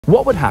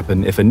What would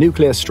happen if a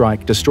nuclear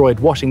strike destroyed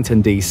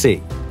Washington,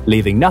 D.C.,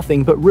 leaving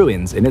nothing but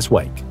ruins in its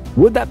wake?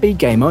 Would that be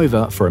game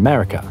over for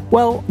America?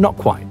 Well, not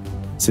quite,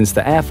 since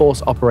the Air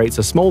Force operates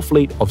a small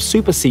fleet of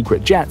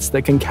super-secret jets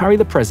that can carry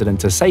the president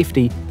to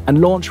safety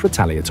and launch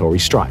retaliatory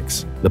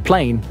strikes. The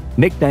plane,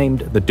 nicknamed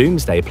the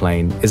Doomsday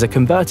plane, is a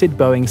converted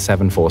Boeing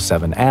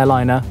 747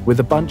 airliner with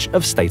a bunch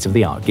of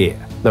state-of-the-art gear.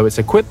 Though its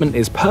equipment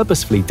is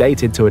purposefully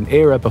dated to an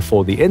era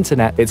before the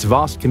internet, its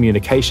vast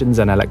communications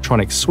and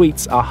electronics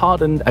suites are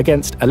hardened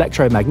against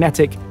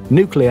electromagnetic,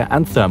 nuclear,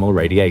 and thermal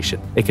radiation.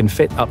 It can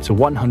fit up to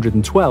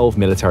 112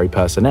 military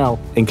personnel,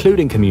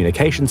 including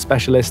communication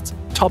specialists,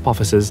 top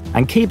officers,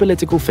 and key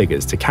political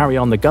figures to carry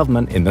on the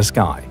government in the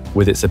sky.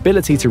 With its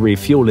ability to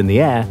refuel in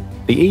the air,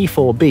 the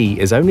E-4B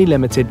is only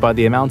limited by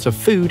the amount of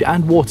food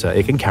and water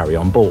it can carry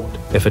on board.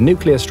 If a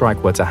nuclear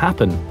strike were to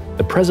happen,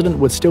 the president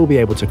would still be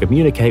able to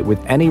communicate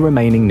with any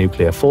remaining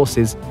nuclear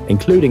forces,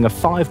 including a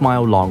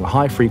 5-mile-long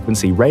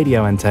high-frequency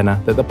radio antenna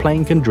that the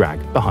plane can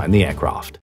drag behind the aircraft.